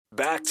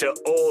Back to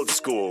old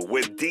school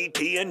with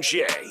DP and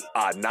J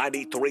on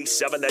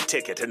 93.7 The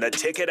Ticket and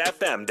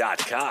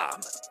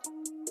theticketfm.com.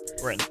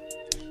 We're in.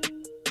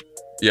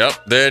 Yep,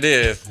 there it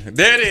is.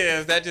 There it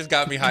is. That just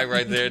got me hyped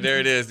right there. There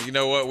it is. You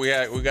know what? We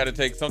got to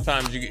take.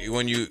 Sometimes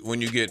when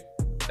you get,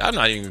 I'm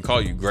not even gonna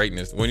call you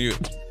greatness.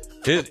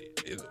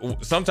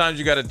 Sometimes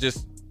you got to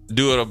just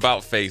do it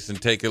about face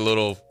and take a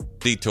little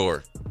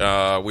detour.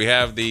 We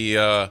have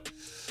the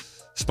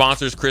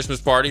sponsors Christmas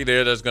party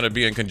there that's going to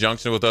be in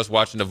conjunction with us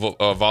watching the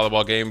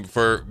volleyball game.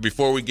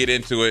 Before we get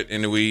into it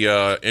and we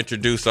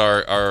introduce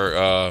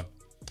our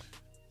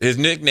his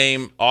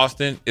nickname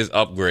Austin is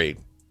Upgrade,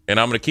 and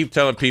I'm going to keep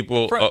telling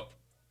people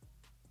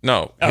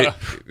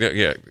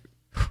yeah,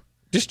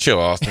 just chill,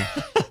 Austin.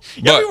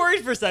 You'll be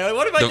worried for a second. Like,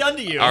 what have I done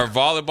to you? Our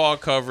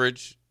volleyball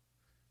coverage,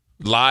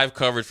 live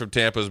coverage from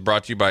Tampa, is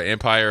brought to you by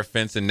Empire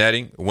Fence and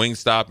Netting,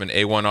 Wingstop, and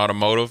A1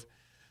 Automotive.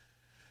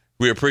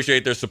 We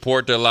appreciate their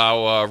support to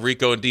allow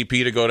Rico and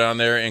DP to go down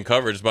there and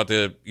cover. It's about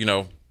the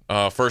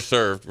first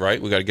serve,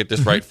 right? We got to get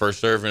this right. First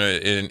serve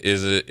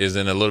is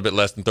in a little bit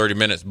less than 30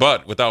 minutes.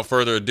 But without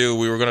further ado,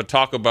 we were going to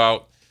talk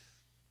about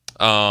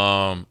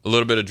a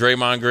little bit of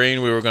Draymond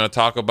Green. We were going to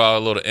talk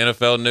about a little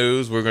NFL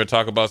news. We were going to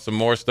talk about some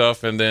more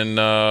stuff. And then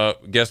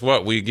guess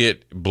what? We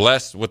get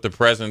blessed with the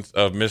presence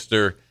of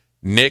Mr.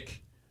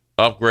 Nick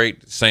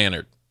Upgrade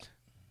Sehnert.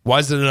 Why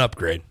is it an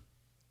upgrade?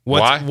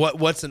 Why?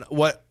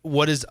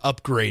 What does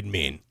upgrade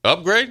mean?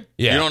 Upgrade?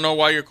 Yeah. You don't know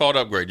why you're called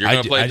Upgrade. You're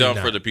going to play dumb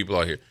for the people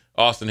out here.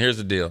 Austin, here's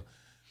the deal.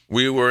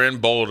 We were in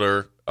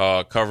Boulder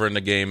covering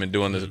the game and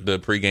doing the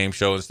pregame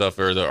show and stuff,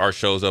 or our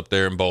shows up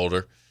there in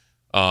Boulder.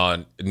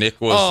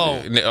 Nick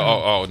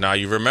was now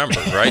you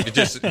remember, right?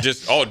 just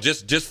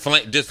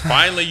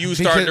finally you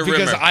started to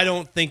remember. Because I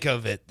don't think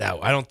of it that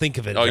way. I don't think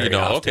of it. Oh, you know.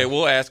 Often. Okay,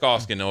 we'll ask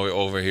Austin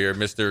over here,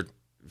 Mr.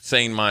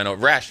 Sane Mind,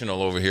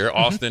 rational over here.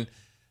 Austin,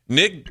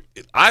 Nick,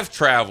 I've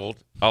traveled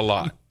a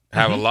lot,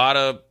 have a lot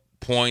of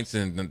points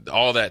and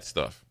all that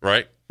stuff,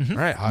 right? All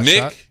right, hot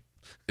shot.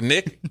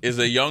 Nick is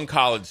a young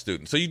college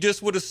student, so you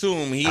just would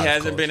assume he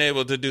hasn't been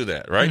able to do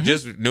that, right?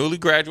 Just newly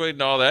graduated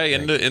and all that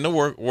in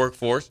the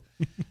workforce.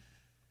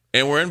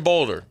 And we're in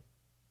Boulder.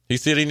 He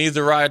said he needs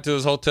a ride to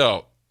his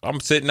hotel. I'm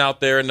sitting out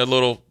there in the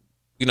little,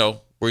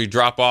 where you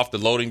drop off the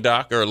loading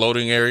dock or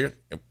loading area.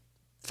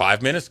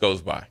 5 minutes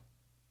goes by.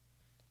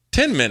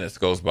 10 minutes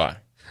goes by.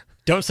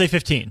 Don't say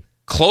 15.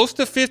 Close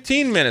to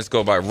 15 minutes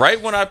go by.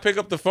 Right when I pick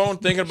up the phone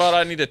thinking about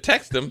I need to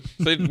text him.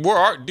 Say,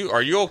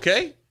 are you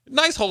okay?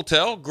 Nice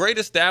hotel. Great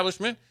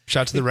establishment.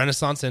 Shout out to the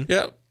Renaissance Inn.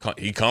 Yeah.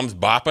 He comes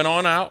bopping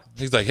on out.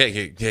 He's like,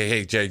 hey,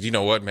 Jay, you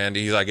know what, man?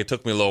 He's like, it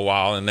took me a little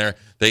while in there.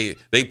 They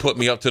put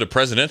me up to the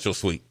presidential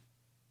suite.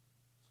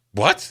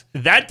 What?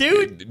 That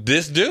dude?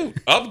 This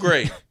dude.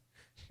 Upgrade.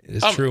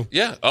 It is true.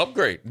 Yeah,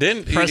 upgrade.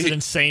 Then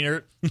President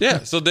Sehnert.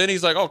 Yeah. So then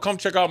he's like, oh, come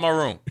check out my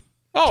room.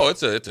 Oh,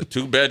 it's a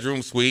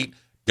 2-bedroom suite.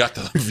 Got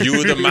the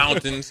view of the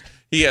mountains.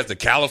 He has the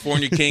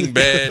California King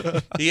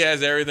bed. He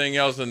has everything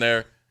else in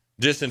there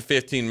just in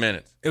 15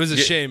 minutes. It was a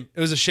shame. It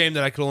was a shame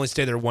that I could only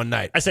stay there one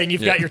night. I saying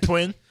you've got your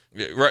twin?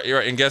 Yeah, right.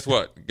 And guess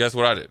what?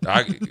 I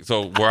did?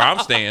 So where I'm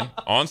staying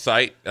on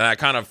site, and I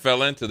kind of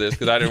fell into this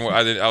because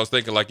I was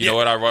thinking like, you know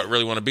what? I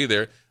really want to be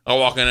there. I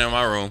walk in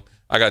my room.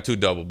 I got 2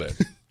 double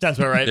beds. Sounds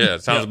about right. Yeah,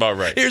 sounds about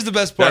right. Here's the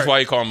best part. That's why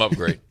you call him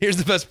Upgrade. Here's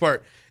the best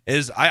part.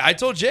 Is I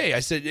told Jay, I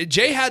said,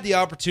 Jay had the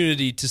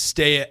opportunity to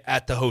stay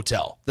at the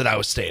hotel that I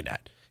was staying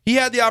at. He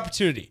had the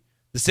opportunity,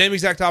 the same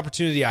exact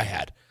opportunity I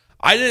had.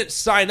 I didn't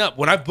sign up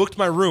when I booked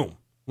my room.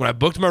 I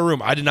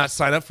did not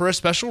sign up for a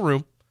special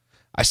room.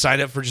 I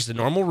signed up for just a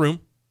normal room.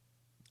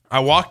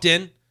 I walked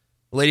in.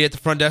 The lady at the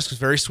front desk was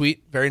very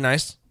sweet, very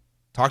nice.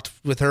 Talked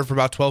with her for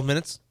about 12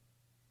 minutes.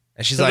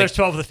 And she's so like, there's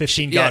 12 of the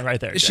 15 gone right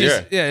there.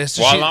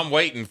 While I'm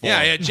waiting for him.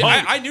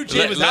 I knew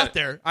Jay was out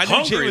there.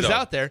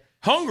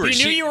 Hungry.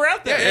 He knew you were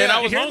out there. And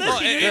I was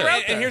hungry.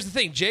 And here's the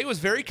thing. Jay was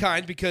very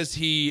kind because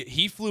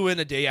he flew in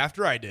a day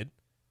after I did.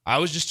 I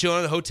was just chilling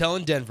at a hotel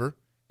in Denver.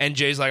 And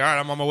Jay's like, all right,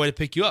 I'm on my way to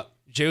pick you up.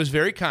 Jay was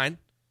very kind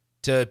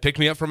to pick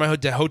me up from my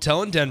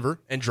hotel in Denver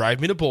and drive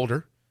me to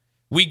Boulder.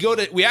 We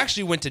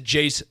actually went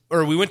to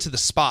we went to the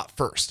spot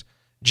first.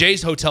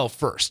 Jay's hotel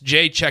first.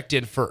 Jay checked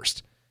in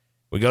first.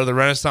 We go to the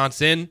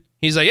Renaissance Inn.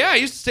 He's like, yeah, I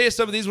used to stay at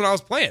some of these when I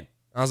was playing.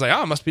 I was like,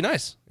 oh, it must be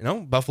nice.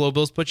 Buffalo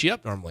Bills put you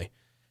up normally.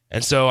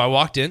 And so I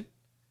walked in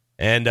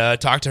and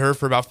talked to her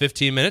for about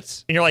 15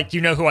 minutes. And you're like, do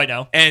you know who I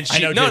know? And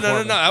she, no,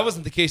 that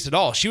wasn't the case at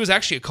all. She was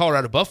actually a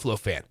Colorado Buffalo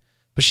fan.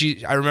 But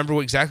I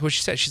remember exactly what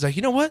she said. She's like,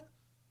 you know what?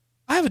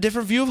 I have a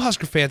different view of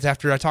Husker fans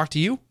after I talk to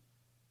you.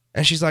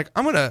 And she's like,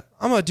 I'm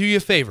gonna do you a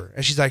favor.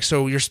 And she's like,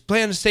 so you're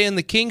planning to stay in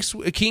the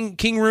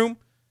king room?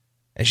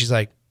 And she's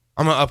like,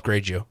 I'm gonna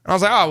upgrade you. And I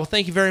was like, oh, well,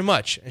 thank you very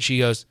much. And she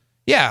goes,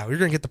 yeah, we're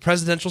gonna get the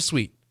presidential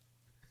suite.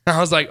 And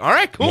I was like, all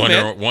right, cool,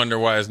 man. Wonder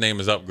why his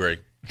name is Upgrade.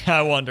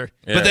 I wonder.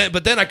 Yeah.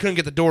 But then I couldn't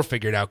get the door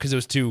figured out because it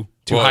was too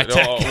high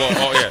tech.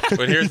 Yeah.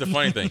 But here's the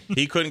funny thing: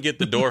 he couldn't get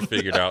the door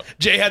figured out.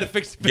 Jay had to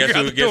figure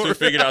out the door. Guess who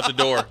figured out the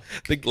door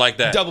like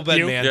that? Double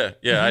bed man.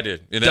 Yeah, I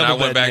did. And then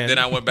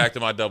I went back to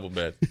my double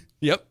bed.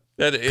 Yep.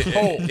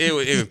 It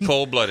was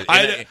cold-blooded.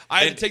 I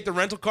had to take the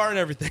rental car and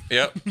everything.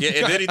 Yep. Yeah,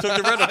 and then he took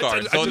the rental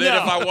car. So then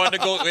if I wanted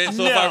to go, if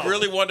I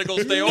really wanted to go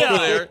stay over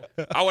there,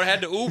 I would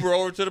have had to Uber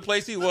over to the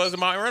place he was and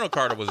my rental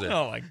car that was in.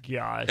 Oh my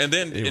gosh. And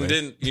then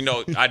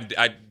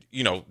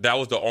that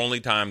was the only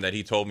time that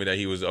he told me that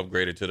he was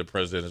upgraded to the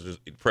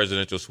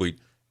presidential suite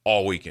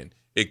all weekend.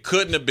 It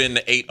couldn't have been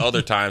the 8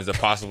 other times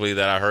that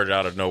I heard it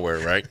out of nowhere,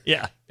 right?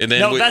 Yeah. And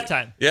then that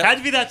time. Yeah. Had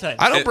to be that time.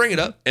 I don't bring it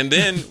up. And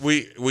then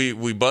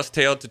we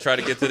bust-tailed to try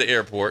to get to the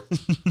airport.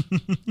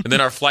 And then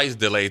our flight's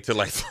delayed till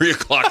like 3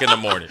 o'clock in the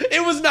morning.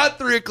 It was not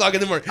 3 o'clock in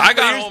the morning. I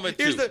got home at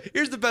 2.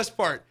 Here's the best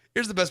part.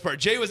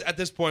 Jay was at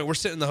this point. We're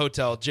sitting in the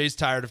hotel. Jay's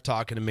tired of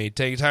talking to me.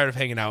 Tired of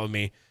hanging out with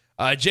me.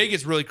 Jay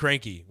gets really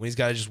cranky when he's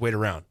got to just wait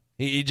around.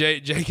 Jay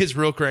gets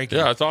real cranky.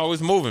 Yeah, it's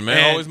always moving,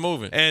 man. Always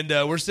moving. And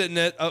we're sitting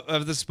at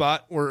the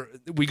spot where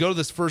we go to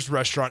this first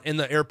restaurant in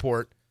the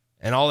airport,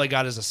 and all they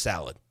got is a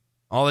salad.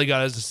 So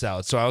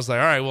I was like,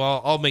 all right,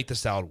 well, I'll make the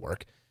salad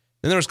work.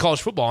 Then there was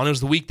college football, and it was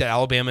the week that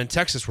Alabama and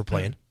Texas were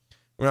playing.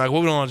 We were like, well,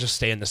 we don't want to just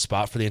stay in this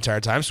spot for the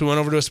entire time. So we went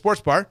over to a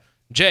sports bar.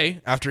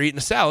 Jay, after eating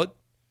a salad,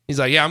 he's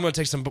like, yeah, I'm going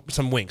to take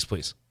some wings,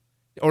 please.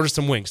 Order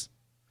some wings.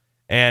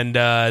 And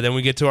then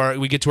we get to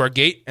our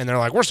gate, and they're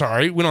like, we're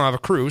sorry, we don't have a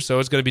crew, so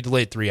it's going to be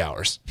delayed 3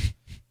 hours.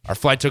 Our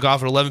flight took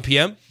off at 11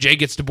 p.m. Jay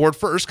gets to board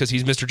first because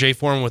he's Mr. Jay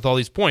Foreman with all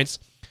these points.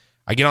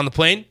 I get on the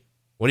plane.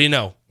 What do you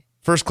know?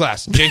 First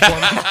class. Jay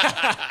Foreman.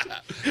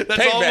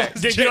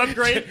 Did you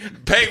upgrade?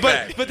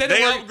 Payback. But then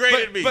they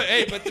upgraded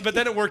me. But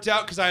then it worked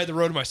out because I had the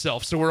row to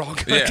myself, so we're all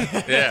good.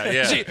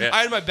 Yeah. See,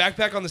 I had my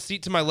backpack on the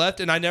seat to my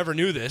left, and I never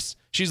knew this.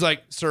 She's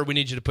like, sir, we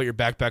need you to put your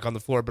backpack on the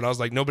floor. But I was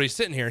like, nobody's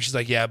sitting here. And she's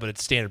like, yeah, but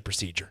it's standard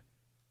procedure.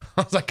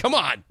 I was like, come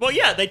on. Well,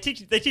 yeah, they teach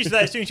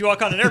that as soon as you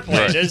walk on an airplane.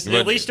 Right.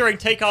 At least during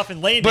takeoff and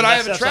landing. But I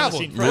haven't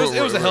traveled.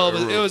 It was a hell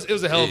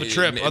of a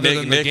trip. Other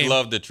than the Nick game.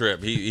 loved the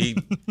trip. He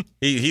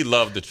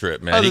loved the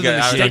trip, man. Other than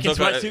the steak and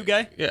sweatsuit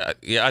guy.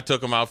 Yeah. I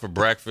took him out for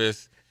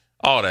breakfast.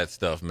 All that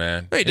stuff,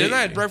 man. Wait, didn't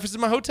I had breakfast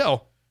in my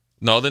hotel?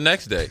 No, the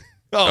next day.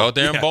 Oh, out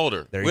there in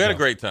Boulder. We had a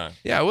great time.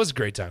 Yeah, it was a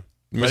great time.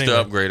 Mr. Anyway.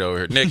 Upgrade over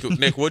here. Nick,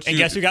 what you... And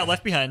guess who got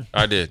left behind?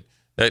 I did.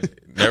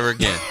 Never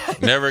again.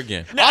 Never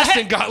again.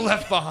 Austin got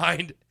left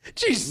behind.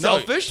 Jeez,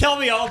 selfish. Tell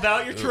me all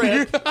about your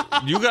trip.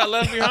 You got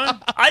left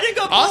behind? I didn't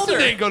go to Boulder. Austin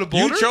didn't go to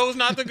Boulder. You chose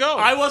not to go.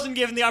 I wasn't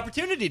given the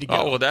opportunity to go.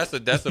 Oh, well, that's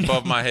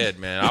above my head,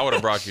 man. I would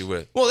have brought you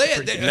with. Well,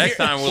 next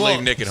time we'll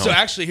leave Nick at home. So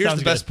actually, here's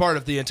Sounds the best good. part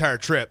of the entire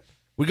trip.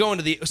 We go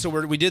into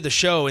we did the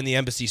show in the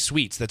Embassy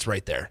Suites. That's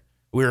right there.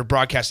 We were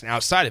broadcasting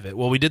outside of it.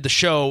 Well, we did the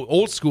show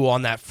old school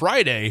on that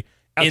Friday.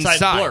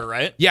 Outside Blur,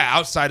 right? Yeah,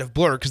 outside of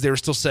Blur because they were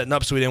still setting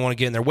up, so we didn't want to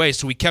get in their way.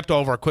 So we kept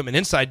all of our equipment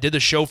inside, did the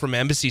show from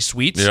Embassy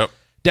Suites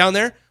down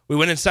there. We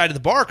went inside of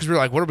the bar because we were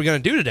like, what are we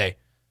going to do today?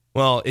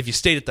 Well, if you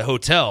stayed at the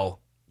hotel,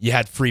 you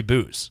had free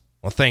booze.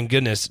 Well, thank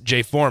goodness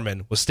Jay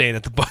Foreman was staying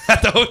at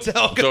the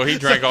hotel. So he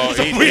drank all.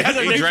 So we had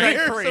free.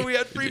 so we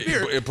had free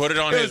beer. Put it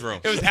on his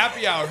room. It was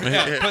happy hour.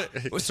 Yeah.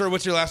 But, sir,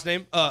 what's your last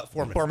name?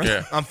 Foreman.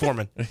 Yeah. I'm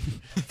Foreman.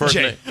 First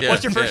Jay. name. Yeah,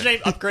 What's your first name?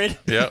 Upgrade?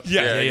 Yeah,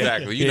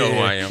 exactly. You know who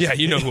I am. Yeah,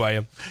 you know who I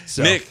am.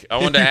 So. Nick, I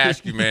wanted to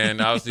ask you,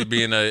 man. Obviously,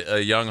 being a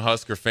young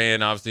Husker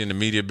fan, obviously in the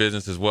media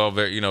business as well,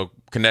 very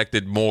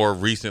connected more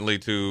recently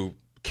to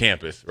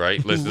campus,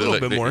 right? A little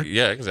bit more.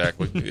 Yeah,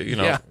 exactly.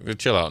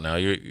 Chill out now.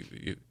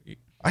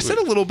 I said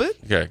a little bit.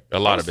 Okay, a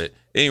lot of it.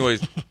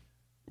 Anyways,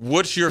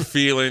 what's your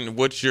feeling?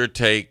 What's your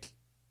take?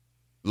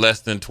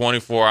 Less than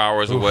 24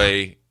 hours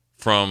away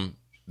from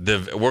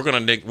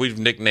we've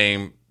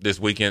nicknamed this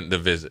weekend the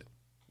Visit.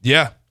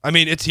 Yeah, I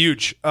mean it's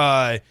huge.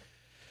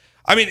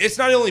 It's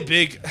not only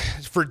big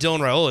for Dylan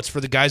Raiola; it's for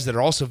the guys that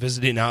are also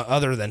visiting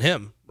other than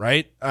him,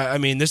 right?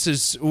 This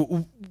is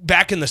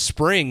back in the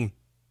spring.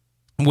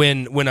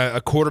 When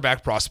a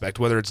quarterback prospect,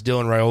 whether it's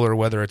Dylan Raiola or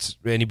whether it's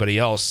anybody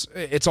else,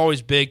 it's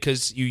always big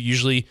because you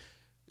usually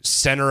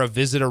center a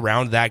visit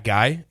around that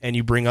guy and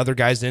you bring other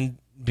guys in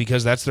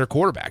because that's their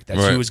quarterback.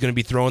 That's who is going to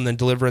be throwing and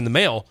delivering the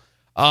mail.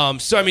 You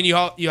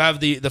have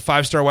the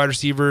 5-star wide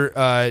receiver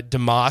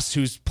DeMoss,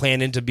 who's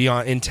planning to be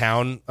in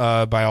town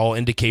by all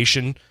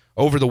indication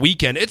over the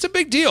weekend. It's a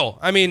big deal.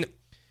 I mean,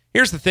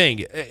 here's the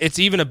thing: it's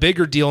even a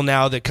bigger deal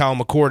now that Kyle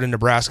McCord and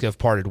Nebraska have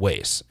parted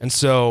ways, and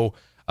so.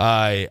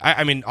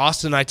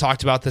 Austin and I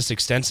talked about this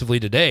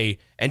extensively today.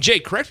 And Jay,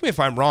 correct me if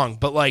I'm wrong,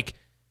 but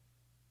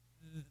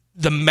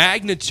the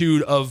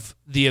magnitude of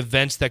the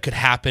events that could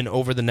happen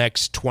over the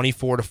next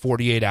 24 to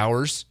 48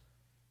 hours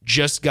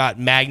just got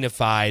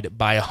magnified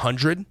by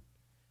 100.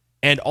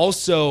 And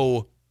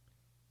also,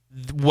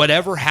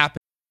 whatever happened.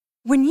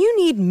 When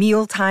you need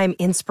mealtime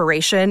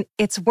inspiration,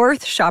 it's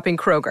worth shopping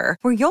Kroger,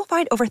 where you'll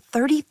find over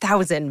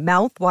 30,000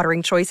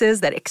 mouth-watering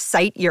choices that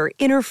excite your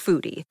inner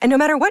foodie. And no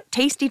matter what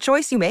tasty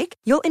choice you make,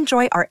 you'll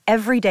enjoy our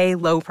everyday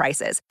low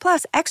prices,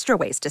 plus extra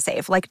ways to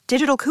save, like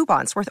digital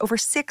coupons worth over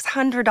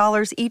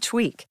 $600 each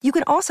week. You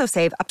can also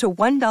save up to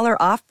 $1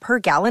 off per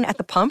gallon at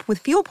the pump with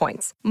fuel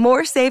points.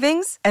 More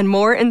savings and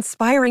more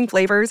inspiring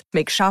flavors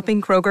make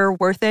shopping Kroger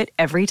worth it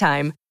every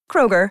time.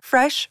 Kroger,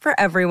 fresh for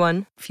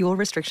everyone. Fuel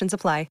restrictions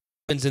apply.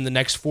 In the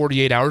next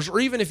 48 hours, or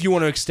even if you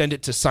want to extend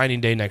it to signing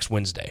day next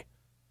Wednesday.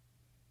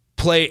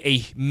 play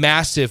a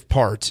massive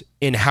part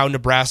in how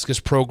Nebraska's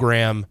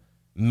program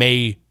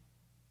may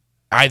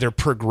either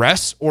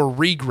progress or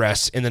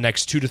regress in the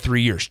next 2 to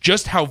 3 years.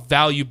 Just how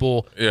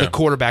valuable the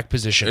quarterback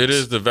position is. It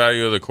is the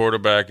value of the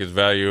quarterback, is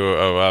value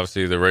of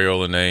obviously the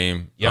Rayola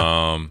name. Yep.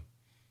 I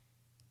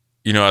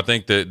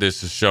think that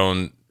this has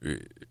shown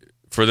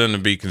for them to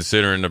be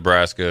considering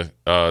Nebraska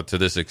to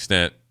this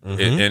extent,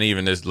 and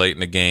even this late in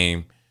the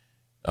game,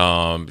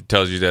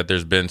 tells you that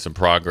there's been some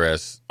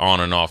progress on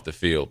and off the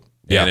field,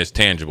 and it's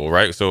tangible,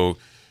 right? So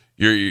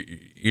you're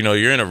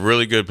in a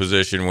really good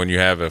position when you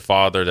have a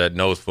father that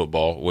knows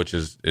football, which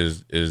is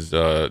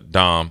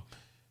Dom,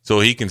 so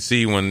he can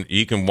see when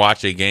he can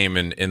watch a game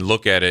and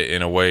look at it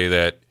in a way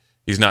that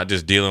he's not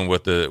just dealing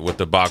with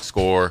the box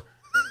score.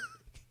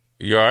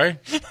 You all right?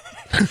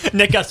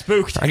 Nick got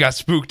spooked. I got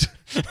spooked.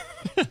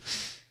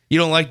 You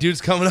don't like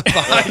dudes coming up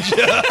behind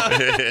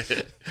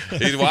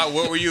you?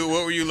 What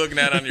were you looking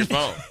at on your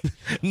phone?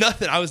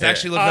 Nothing. I was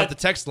actually looking up the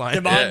text line.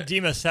 Demond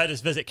Demas had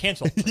his visit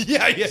canceled.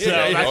 Yeah. So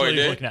that's what he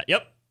was looking at.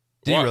 Yep.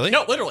 Did you really?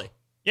 No, literally.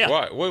 Yeah.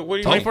 Why? What do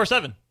you mean?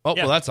 24/7. Oh,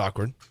 well, that's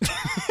awkward.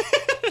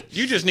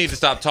 You just need to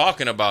stop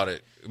talking about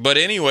it. But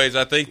anyways,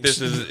 I think this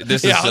is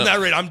on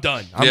that rate, I'm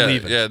done. I'm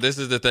leaving. Yeah, this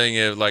is the thing.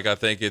 I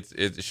think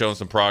it's shown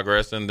some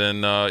progress, and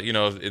then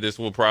this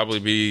will probably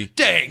be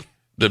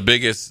the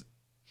biggest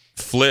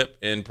flip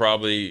in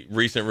probably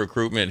recent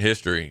recruitment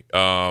history.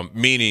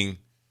 Meaning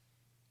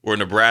where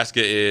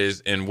Nebraska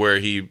is and where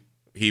he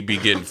be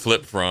getting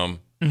flipped from,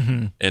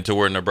 and to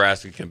where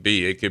Nebraska can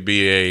be. It could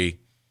be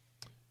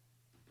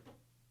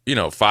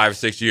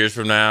 5-6 years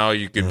from now,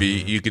 you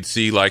could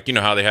see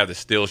how they have the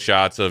still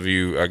shots of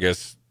you, I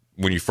guess,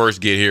 when you first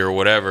get here or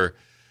whatever,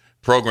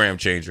 program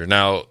changer.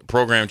 Now,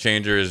 program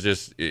changer is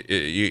just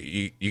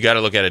you got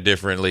to look at it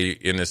differently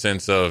in the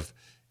sense of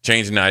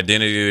changing the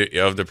identity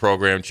of the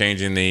program,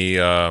 changing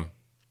the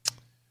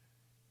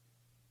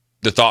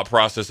thought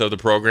process of the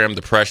program,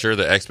 the pressure,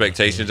 the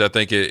expectations. I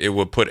think it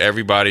would put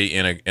everybody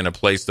in a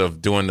place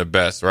of doing the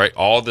best, right?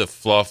 All the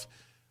fluff,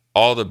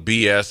 all the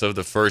BS of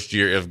the first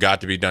year have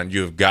got to be done.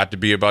 You have got to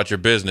be about your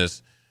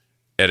business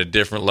at a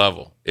different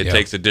level. It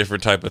takes a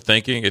different type of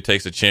thinking. It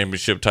takes a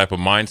championship type of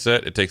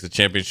mindset. It takes a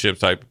championship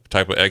type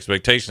of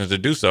expectations to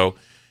do so,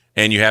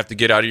 and you have to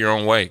get out of your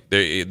own way.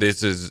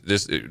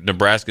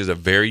 Nebraska is a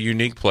very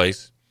unique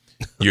place.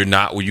 You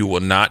will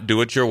not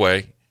do it your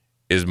way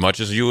as much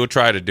as you will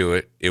try to do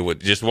it. It would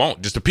just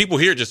won't. Just the people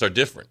here just are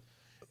different,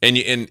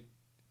 and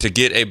to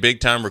get a big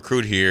time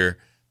recruit here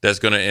that's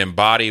going to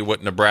embody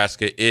what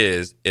Nebraska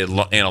is,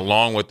 and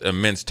along with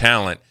immense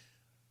talent,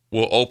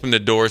 will open the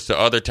doors to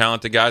other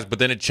talented guys. But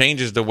then it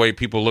changes the way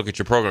people look at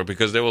your program,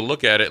 because they will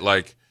look at it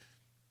like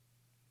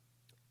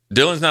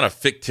Dylan's not a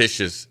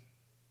fictitious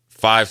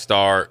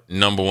 5-star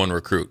number one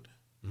recruit.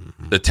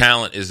 The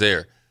talent is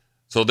there.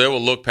 So they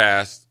will look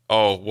past,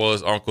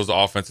 his uncle's the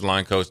offensive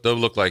line coach. They'll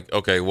look like,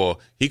 okay,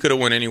 well, he could have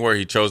went anywhere.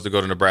 He chose to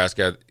go to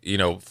Nebraska,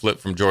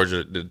 flipped from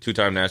Georgia, the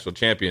 2-time national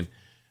champion,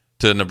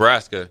 to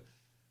Nebraska.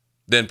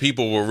 Then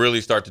people will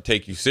really start to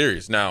take you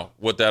serious. Now,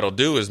 what that'll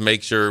do is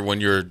make sure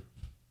when you're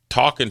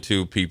talking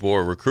to people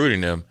or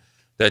recruiting them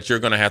that you're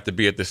going to have to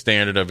be at the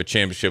standard of a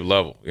championship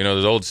level.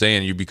 There's old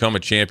saying, you become a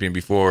champion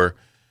before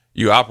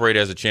you operate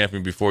as a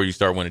champion before you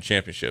start winning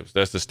championships.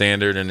 That's the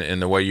standard,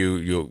 and the way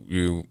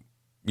you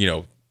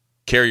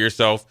carry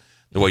yourself,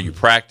 the way you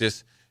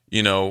practice.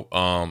 We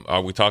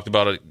talked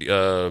about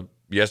it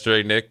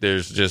yesterday, Nick.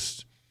 There's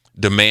just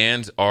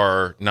demands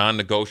are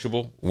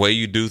non-negotiable. Way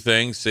you do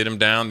things, sit them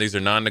down. These are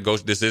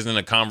non-negotiable. This isn't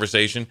a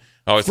conversation.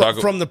 I always talk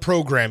from the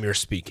program you're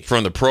speaking.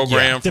 From the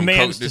program, from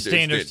demands to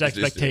standards,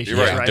 expectations.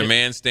 Right,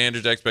 demands,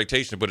 standards,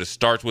 expectations. But it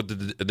starts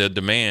with the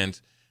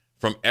demands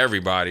from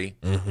everybody,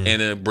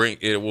 and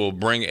it will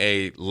bring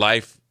a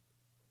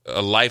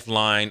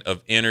lifeline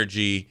of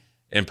energy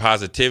and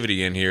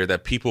positivity in here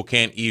that people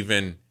can't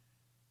even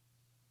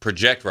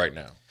project right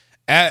now.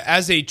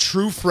 As a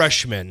true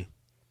freshman,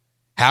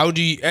 how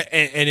do you,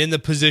 and in the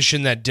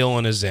position that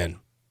Dylan is in,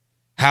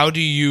 how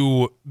do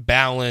you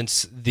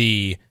balance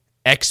the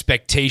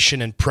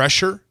expectation and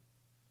pressure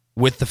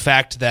with the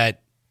fact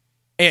that,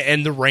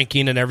 and the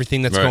ranking and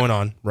everything that's going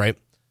on, right?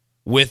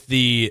 With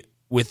the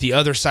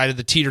other side of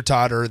the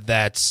teeter-totter,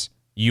 that's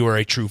you are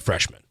a true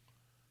freshman.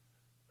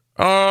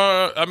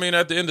 At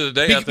the end of the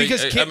day, I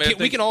think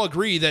we can all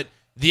agree that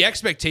the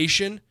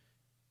expectation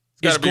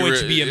is going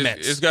to be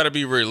immense. It's got to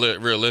be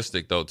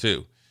realistic, though,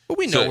 too. But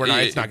we know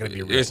it's not going to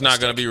be realistic. It's not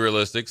going to be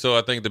realistic. So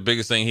I think the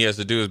biggest thing he has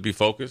to do is be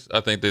focused. I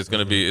think there's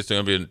going to be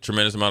a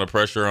tremendous amount of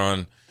pressure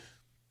on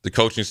the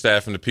coaching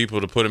staff and the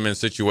people to put him in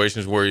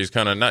situations where he's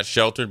kind of not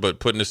sheltered, but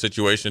put in a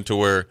situation to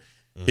where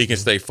he can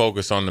stay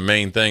focused on the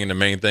main thing. And the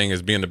main thing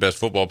is being the best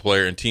football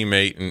player and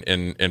teammate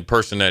and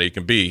person that he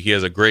can be. He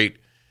has a great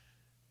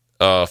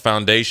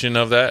foundation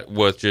of that,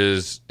 which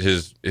is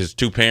his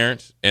two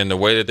parents and the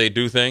way that they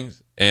do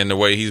things and the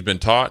way he's been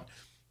taught.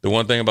 The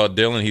one thing about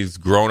Dylan, he's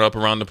grown up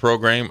around the pro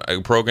game,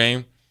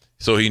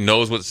 so he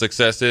knows what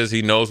success is.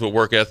 He knows what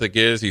work ethic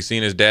is. He's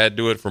seen his dad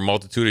do it for a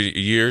multitude of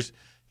years.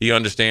 He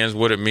understands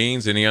what it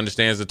means, and he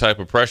understands the type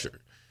of pressure.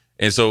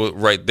 And so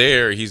right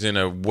there, he's in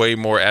a way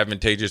more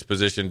advantageous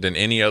position than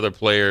any other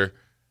player.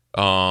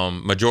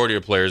 Majority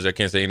of players, I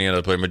can't say any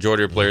other player,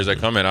 majority of players that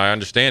come in. I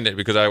understand it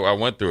because I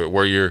went through it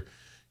where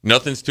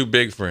nothing's too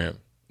big for him.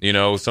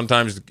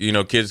 Sometimes,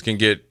 kids can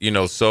get,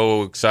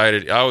 so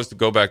excited. I always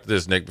go back to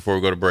this, Nick, before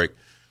we go to break.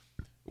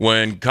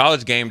 When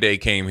College Game Day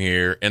came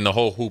here and the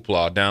whole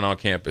hoopla down on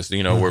campus,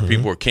 where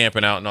people were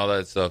camping out and all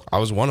that stuff. I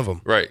was one of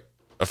them. Right.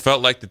 I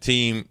felt like the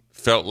team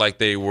felt like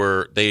they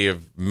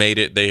have made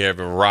it, they have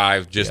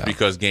arrived just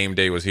because game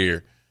day was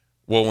here.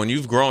 Well, when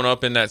you've grown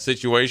up in that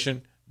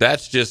situation,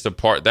 that's just a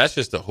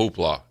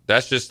hoopla.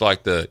 That's just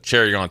like the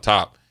cherry on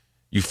top.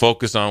 You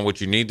focus on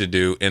what you need to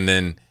do, and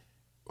then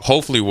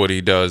hopefully what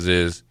he does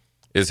is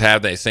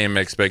have that same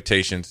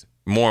expectations,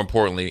 more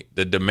importantly,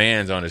 the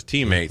demands on his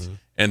teammates,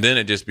 and then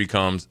it just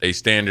becomes a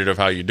standard of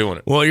how you're doing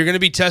it. Well, you're going to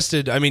be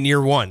tested,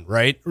 year one,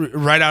 right?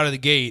 Right out of the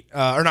gate,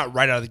 or not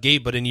right out of the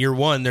gate, but in year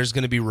one, there's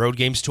going to be road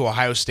games to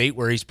Ohio State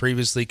where he's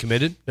previously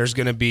committed. There's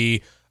going to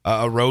be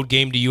a road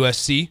game to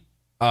USC.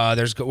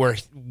 Where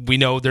we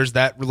know there's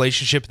that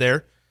relationship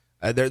there.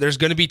 There's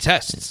going to be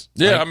tests.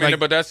 Yeah,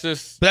 but that's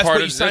just that's part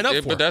what you of sign up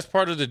for. But that's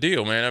part of the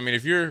deal, man.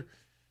 If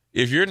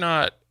you're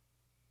not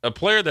a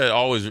player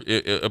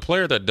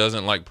that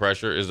doesn't like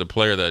pressure is a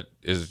player that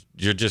is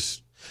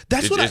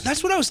That's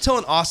what I was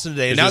telling Austin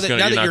today. Now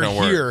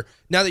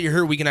that you're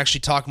here, we can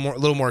actually talk a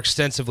little more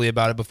extensively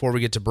about it before we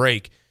get to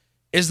break.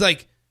 Is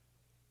like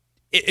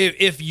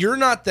if you're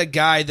not the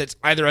guy that's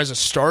either as a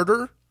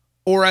starter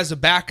or as a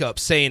backup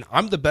saying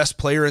I'm the best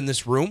player in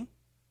this room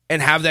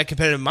and have that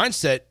competitive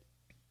mindset,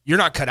 you're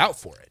not cut out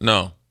for it.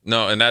 No,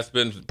 and that's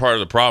been part of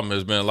the problem.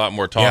 There's been a lot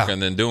more talking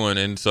than doing,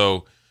 and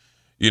so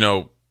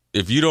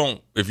if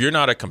you're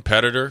not a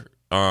competitor,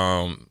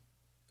 and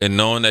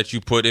knowing that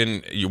you put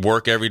in your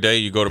work every day,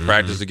 you go to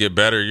practice to get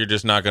better, you're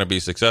just not going to be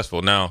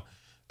successful. Now,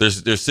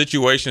 there's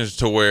situations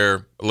to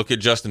where, look at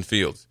Justin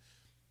Fields,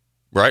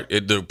 right?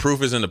 The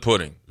proof is in the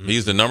pudding.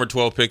 He's the number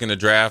 12 pick in the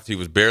draft. He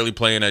was barely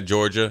playing at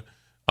Georgia.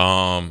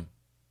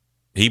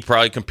 He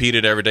probably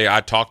competed every day.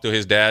 I talked to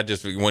his dad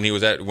just when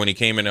he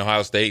came into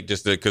Ohio State,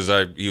 just because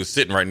he was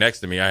sitting right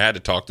next to me. I had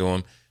to talk to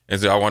him, and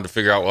so I wanted to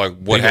figure out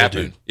what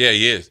happened. Yeah,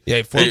 he is.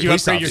 Yeah, did you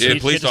upgrade your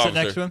seats? Get to sit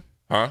next to him?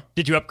 Huh?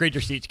 Did you upgrade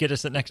your seats? Get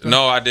us sit next to him?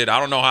 No, I did. I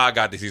don't know how I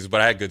got the seats, but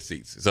I had good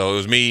seats. So it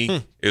was me.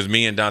 It was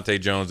me and Dante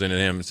Jones and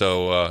him.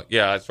 So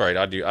that's right.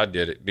 I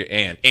did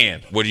it.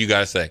 And what do you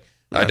guys say?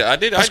 I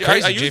did. That's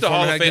crazy. I used the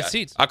Hall of Fame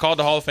seats. I called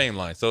the Hall of Fame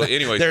line. So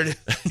anyway, there it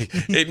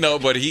is. No,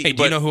 but he. Hey,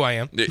 do you know who I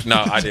am?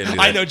 No, I didn't. Do that.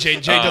 I know Jay.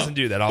 Jay doesn't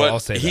do that. I'll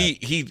say that.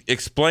 He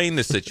explained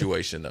the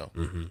situation though.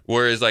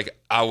 Whereas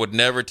I would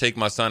never take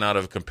my son out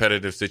of a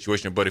competitive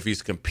situation, but if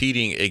he's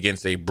competing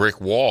against a brick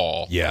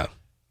wall,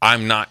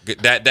 I'm not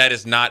that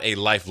is not a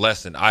life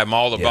lesson. I'm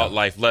all about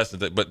life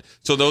lessons, but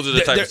so those are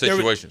the type of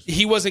situations.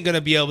 He wasn't going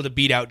to be able to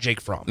beat out Jake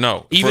Fromm.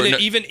 No,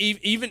 even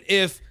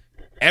if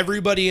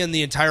everybody in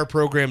the entire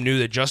program knew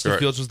that Justin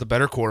Fields was the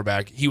better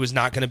quarterback, he was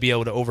not going to be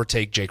able to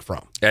overtake Jake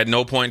Fromm. At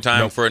no point in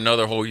time for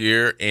another whole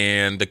year,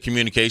 and the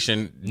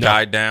communication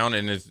died down,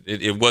 and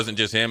it wasn't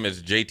just him,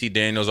 it's JT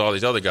Daniels, all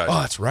these other guys.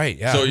 Oh, that's right,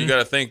 yeah. So you got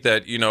to think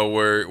that,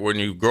 where when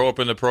you grow up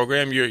in the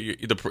program,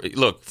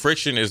 look,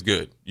 friction is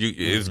good.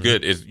 It's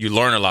good. You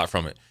learn a lot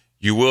from it.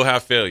 You will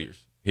have failures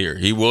here.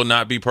 He will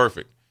not be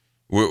perfect.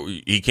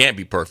 He can't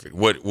be perfect.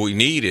 What we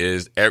need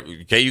is,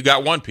 you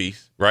got one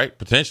piece, right,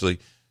 potentially.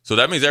 So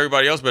that means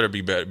everybody else better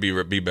be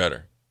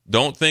better.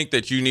 Don't think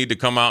that you need to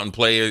come out and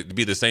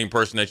be the same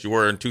person that you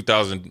were in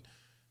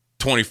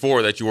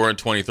 2024 that you were in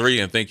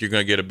 23 and think you're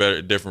going to get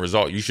a different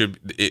result. You should,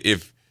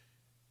 if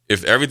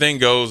everything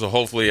goes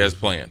hopefully as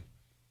planned,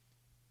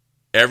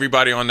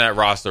 everybody on that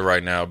roster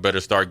right now better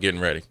start getting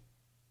ready.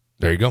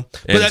 There you go.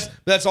 But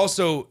that's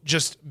also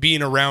just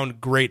being around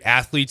great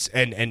athletes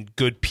and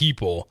good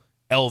people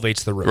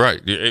elevates the room.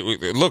 Right.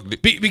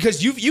 Look,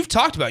 because you've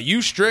talked about,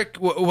 you, Strick,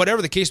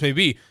 whatever the case may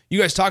be, you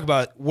guys talk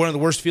about one of the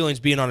worst feelings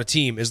being on a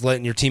team is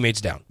letting your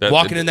teammates down.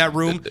 Walking in that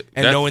room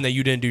and knowing that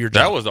you didn't do your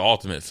job. That was the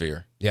ultimate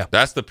fear. Yeah.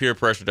 That's the peer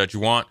pressure that you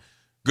want.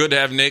 Good to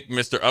have Nick,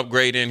 Mr.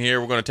 Upgrade, in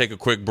here. We're going to take a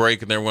quick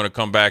break, and then we're going to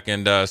come back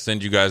and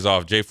send you guys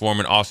off. Jay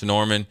Foreman, Austin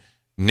Norman,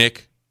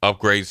 Nick,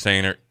 Upgrade,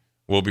 Sehnert.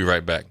 We'll be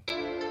right back.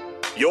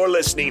 You're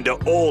listening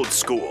to Old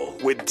School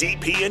with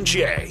DP and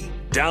J.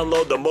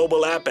 Download the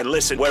mobile app and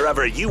listen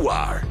wherever you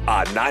are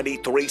on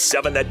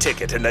 93.7 The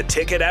Ticket and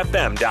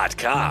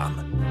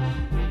theticketfm.com.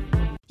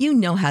 You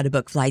know how to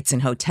book flights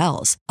and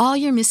hotels. All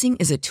you're missing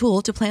is a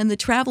tool to plan the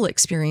travel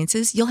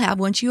experiences you'll have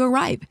once you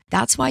arrive.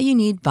 That's why you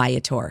need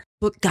Viator.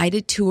 Book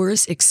guided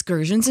tours,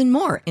 excursions, and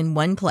more in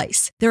one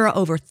place. There are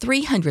over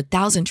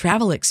 300,000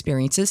 travel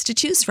experiences to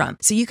choose from,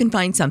 so you can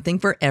find something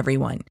for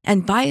everyone.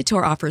 And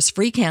Viator offers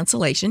free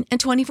cancellation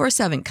and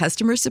 24/7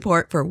 customer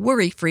support for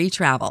worry-free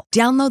travel.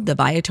 Download the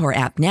Viator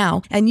app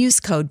now and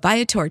use code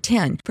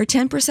Viator10 for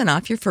 10%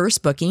 off your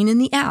first booking in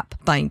the app.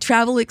 Find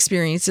travel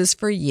experiences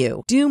for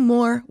you. Do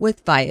more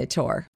with Viator.